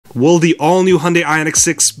Will the all-new Hyundai IONIQ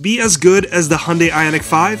 6 be as good as the Hyundai IONIQ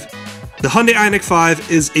 5? The Hyundai IONIQ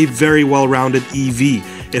 5 is a very well-rounded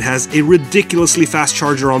EV. It has a ridiculously fast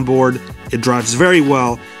charger on board, it drives very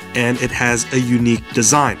well, and it has a unique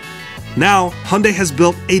design. Now, Hyundai has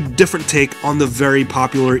built a different take on the very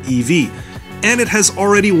popular EV, and it has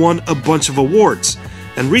already won a bunch of awards.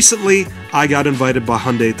 And recently, I got invited by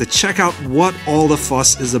Hyundai to check out what all the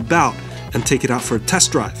fuss is about and take it out for a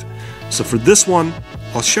test drive. So for this one,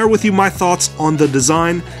 I'll share with you my thoughts on the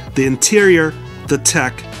design, the interior, the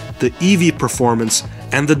tech, the EV performance,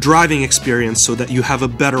 and the driving experience so that you have a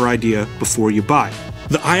better idea before you buy.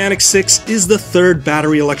 The IONIQ 6 is the third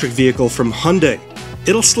battery electric vehicle from Hyundai.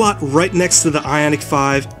 It'll slot right next to the IONIQ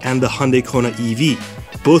 5 and the Hyundai Kona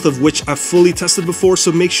EV, both of which I've fully tested before,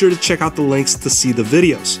 so make sure to check out the links to see the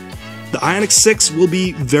videos. The IONIQ 6 will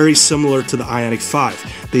be very similar to the IONIQ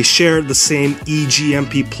 5. They share the same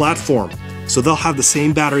E-GMP platform, so they'll have the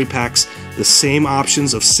same battery packs, the same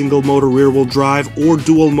options of single motor rear-wheel drive or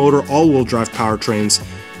dual motor all-wheel drive powertrains,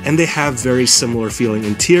 and they have very similar feeling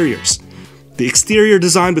interiors. The exterior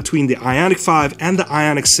design between the IONIQ 5 and the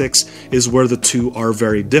IONIQ 6 is where the two are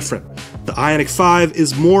very different. The IONIQ 5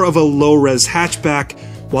 is more of a low-res hatchback,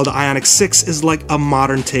 while the IONIQ 6 is like a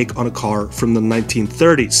modern take on a car from the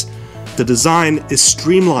 1930s. The design is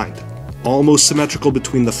streamlined, almost symmetrical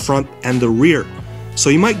between the front and the rear, so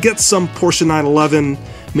you might get some Porsche 911,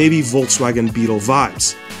 maybe Volkswagen Beetle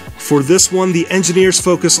vibes. For this one, the engineers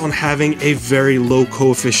focus on having a very low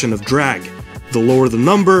coefficient of drag. The lower the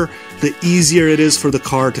number, the easier it is for the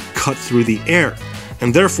car to cut through the air,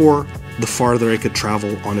 and therefore, the farther it could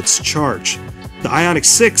travel on its charge. The IONIQ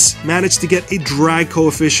 6 managed to get a drag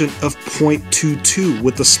coefficient of 0.22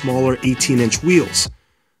 with the smaller 18-inch wheels.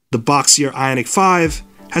 The boxier IONIQ 5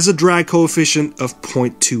 has a drag coefficient of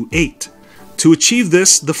 0.28. To achieve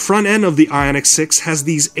this, the front end of the IONIQ 6 has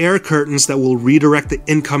these air curtains that will redirect the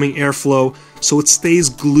incoming airflow so it stays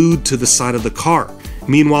glued to the side of the car.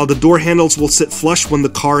 Meanwhile, the door handles will sit flush when the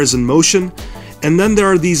car is in motion, and then there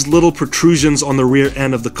are these little protrusions on the rear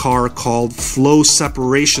end of the car called flow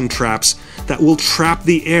separation traps that will trap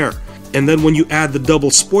the air. And then when you add the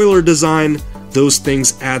double spoiler design, those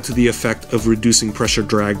things add to the effect of reducing pressure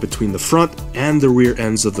drag between the front and the rear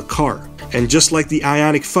ends of the car. And just like the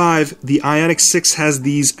IONIQ 5, the IONIQ 6 has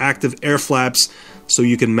these active air flaps so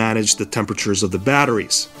you can manage the temperatures of the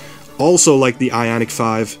batteries. Also like the IONIQ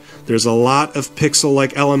 5, there's a lot of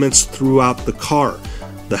pixel-like elements throughout the car.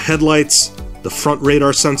 The headlights, the front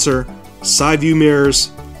radar sensor, side view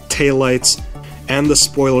mirrors, taillights, and the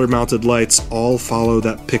spoiler-mounted lights all follow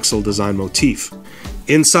that pixel design motif.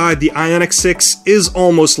 Inside, the IONIQ 6 is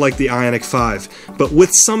almost like the IONIQ 5, but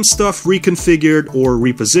with some stuff reconfigured or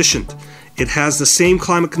repositioned. It has the same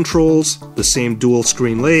climate controls, the same dual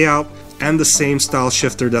screen layout, and the same style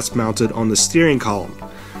shifter that's mounted on the steering column.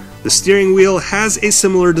 The steering wheel has a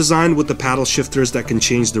similar design with the paddle shifters that can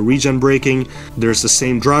change the regen braking. There's the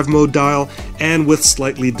same drive mode dial and with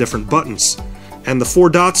slightly different buttons. And the 4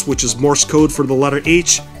 dots, which is Morse code for the letter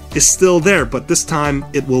H, is still there, but this time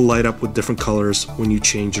it will light up with different colors when you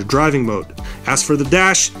change your driving mode. As for the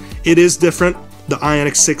dash, it is different. The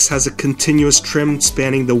IONIQ 6 has a continuous trim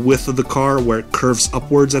spanning the width of the car where it curves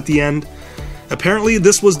upwards at the end. Apparently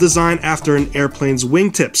this was designed after an airplane's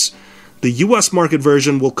wingtips. The US market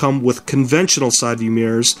version will come with conventional side view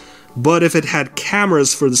mirrors, but if it had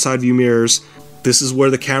cameras for the side view mirrors, this is where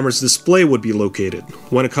the camera's display would be located.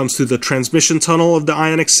 When it comes to the transmission tunnel of the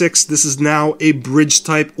IONIQ 6, this is now a bridge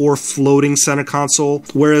type or floating center console,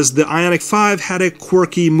 whereas the IONIQ 5 had a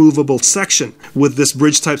quirky movable section. With this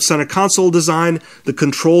bridge type center console design, the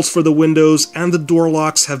controls for the windows and the door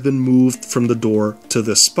locks have been moved from the door to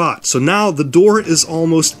this spot. So now the door is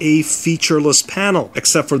almost a featureless panel,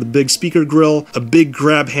 except for the big speaker grille, a big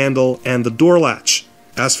grab handle, and the door latch.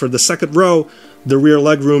 As for the second row, the rear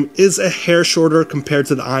legroom is a hair shorter compared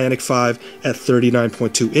to the IONIQ 5 at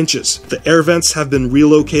 39.2 inches. The air vents have been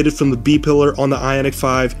relocated from the B-pillar on the IONIQ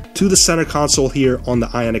 5 to the center console here on the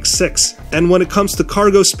IONIQ 6. And when it comes to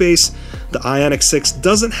cargo space, the IONIQ 6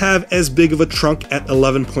 doesn't have as big of a trunk at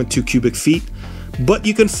 11.2 cubic feet, but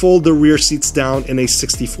you can fold the rear seats down in a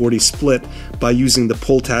 60-40 split by using the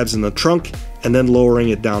pull tabs in the trunk and then lowering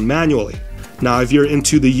it down manually. Now, if you're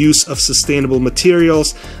into the use of sustainable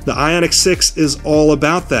materials, the IONIQ 6 is all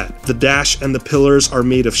about that. The dash and the pillars are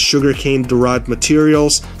made of sugarcane-derived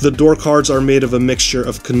materials. The door cards are made of a mixture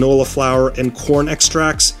of canola flour and corn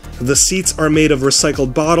extracts. The seats are made of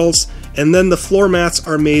recycled bottles, and then the floor mats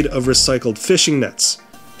are made of recycled fishing nets.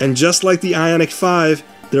 And just like the IONIQ 5,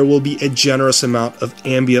 there will be a generous amount of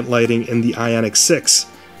ambient lighting in the IONIQ 6.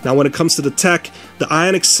 Now when it comes to the tech, the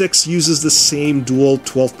IONIQ 6 uses the same dual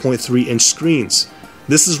 12.3-inch screens.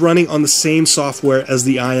 This is running on the same software as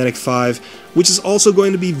the IONIQ 5, which is also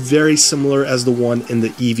going to be very similar as the one in the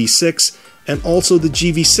EV6 and also the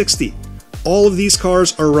GV60. All of these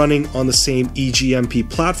cars are running on the same E-GMP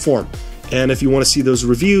platform. And if you want to see those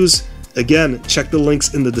reviews, again, check the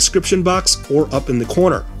links in the description box or up in the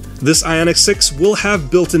corner. This IONIQ 6 will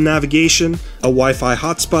have built-in navigation, a Wi-Fi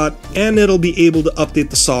hotspot, and it'll be able to update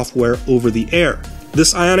the software over the air.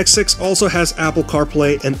 This IONIQ 6 also has Apple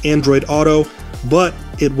CarPlay and Android Auto, but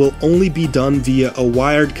it will only be done via a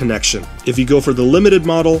wired connection. If you go for the limited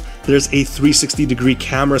model, there's a 360-degree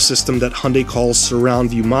camera system that Hyundai calls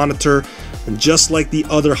Surround View Monitor, and just like the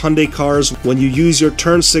other Hyundai cars, when you use your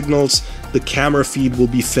turn signals, the camera feed will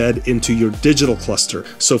be fed into your digital cluster.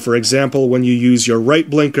 So for example, when you use your right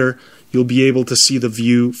blinker, you'll be able to see the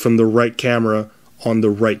view from the right camera on the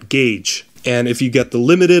right gauge. And if you get the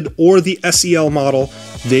limited or the SEL model,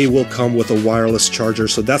 they will come with a wireless charger,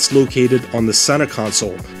 so that's located on the center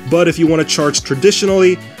console. But if you want to charge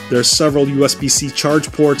traditionally, there are several USB-C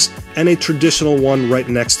charge ports and a traditional one right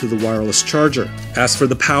next to the wireless charger. As for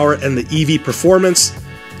the power and the EV performance,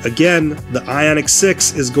 again, the IONIQ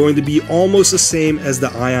 6 is going to be almost the same as the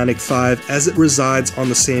IONIQ 5 as it resides on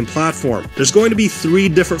the same platform. There's going to be 3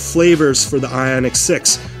 different flavors for the IONIQ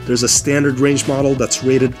 6. There's a standard range model that's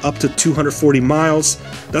rated up to 240 miles.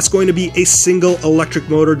 That's going to be a single electric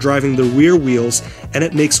motor driving the rear wheels, and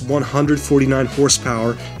it makes 149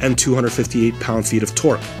 horsepower and 258 pound-feet of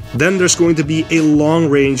torque. Then there's going to be a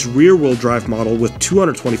long-range rear-wheel drive model with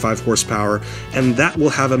 225 horsepower, and that will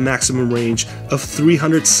have a maximum range of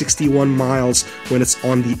 361 miles when it's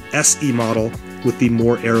on the SE model with the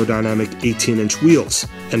more aerodynamic 18-inch wheels.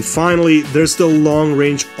 And finally, there's the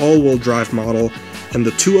long-range all-wheel drive model, and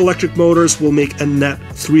the 2 electric motors will make a net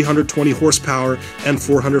 320 horsepower and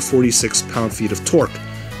 446 pound-feet of torque,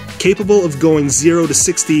 capable of going 0 to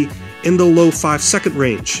 60 in the low 5-second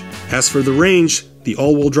range. As for the range, the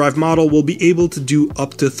all-wheel drive model will be able to do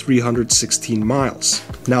up to 316 miles.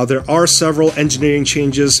 Now there are several engineering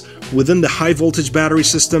changes within the high-voltage battery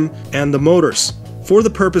system and the motors for the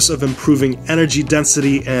purpose of improving energy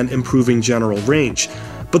density and improving general range.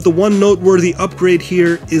 But the one noteworthy upgrade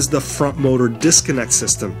here is the front motor disconnect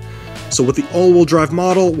system. So with the all-wheel drive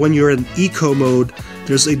model, when you're in eco mode,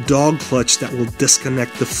 there's a dog clutch that will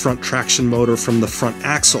disconnect the front traction motor from the front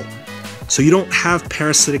axle, so you don't have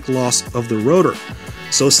parasitic loss of the rotor.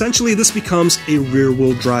 So essentially this becomes a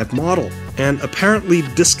rear-wheel drive model, and apparently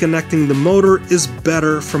disconnecting the motor is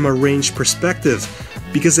better from a range perspective,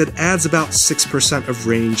 because it adds about 6% of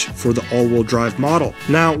range for the all-wheel drive model.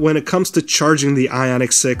 Now, when it comes to charging the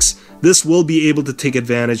IONIQ 6, this will be able to take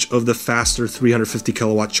advantage of the faster 350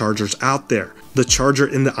 kilowatt chargers out there. The charger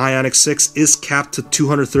in the IONIQ 6 is capped to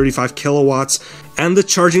 235 kilowatts, and the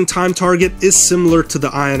charging time target is similar to the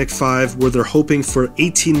IONIQ 5, where they're hoping for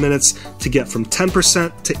 18 minutes to get from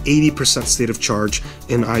 10% to 80% state of charge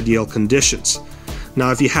in ideal conditions. Now,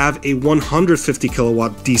 if you have a 150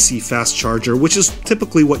 kilowatt DC fast charger, which is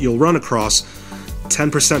typically what you'll run across,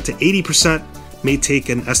 10% to 80% may take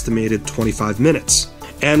an estimated 25 minutes.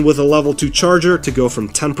 And with a level 2 charger, to go from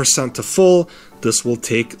 10% to full, this will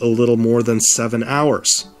take a little more than 7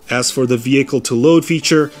 hours. As for the vehicle to load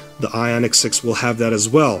feature, the IONIQ 6 will have that as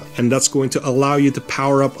well, and that's going to allow you to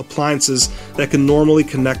power up appliances that can normally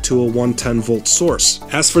connect to a 110 volt source.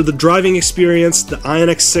 As for the driving experience, the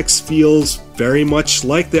IONIQ 6 feels very much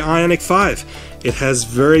like the IONIQ 5. It has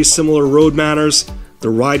very similar road manners, the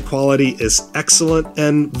ride quality is excellent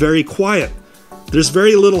and very quiet. There's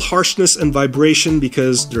very little harshness and vibration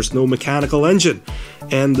because there's no mechanical engine,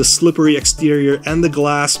 and the slippery exterior and the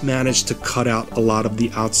glass manage to cut out a lot of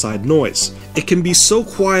the outside noise. It can be so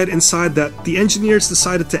quiet inside that the engineers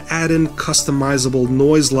decided to add in customizable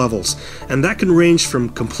noise levels, and that can range from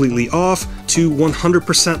completely off to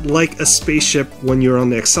 100% like a spaceship when you're on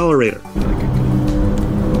the accelerator.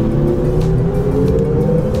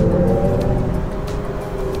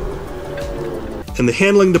 In the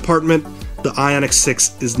handling department, the IONIQ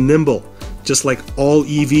 6 is nimble. Just like all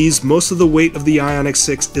EVs, most of the weight of the IONIQ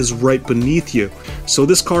 6 is right beneath you, so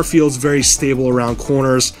this car feels very stable around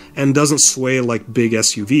corners and doesn't sway like big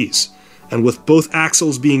SUVs. And with both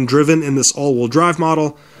axles being driven in this all-wheel drive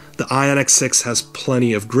model, the IONIQ 6 has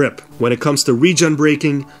plenty of grip. When it comes to regen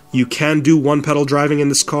braking, you can do one-pedal driving in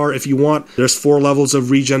this car if you want. There's 4 levels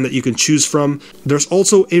of regen that you can choose from. There's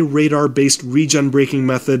also a radar-based regen braking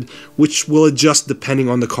method, which will adjust depending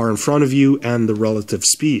on the car in front of you and the relative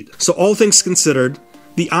speed. So all things considered,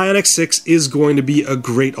 the IONIQ 6 is going to be a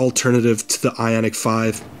great alternative to the IONIQ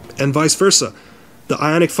 5, and vice versa. The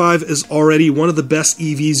IONIQ 5 is already one of the best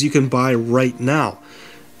EVs you can buy right now,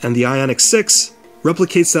 and the IONIQ 6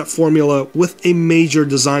 replicates that formula with a major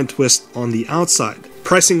design twist on the outside.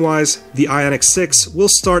 Pricing-wise, the IONIQ 6 will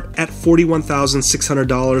start at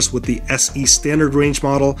 $41,600 with the SE standard range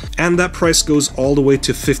model, and that price goes all the way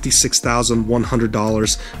to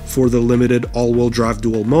 $56,100 for the limited all-wheel drive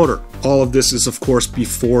dual motor. All of this is of course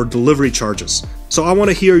before delivery charges. So I want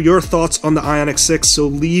to hear your thoughts on the IONIQ 6, so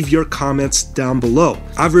leave your comments down below.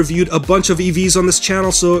 I've reviewed a bunch of EVs on this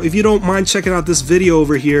channel, so if you don't mind checking out this video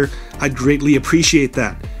over here, I'd greatly appreciate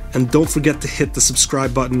that. And don't forget to hit the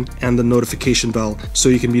subscribe button and the notification bell so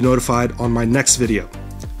you can be notified on my next video.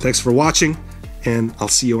 Thanks for watching, and I'll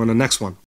see you on the next one.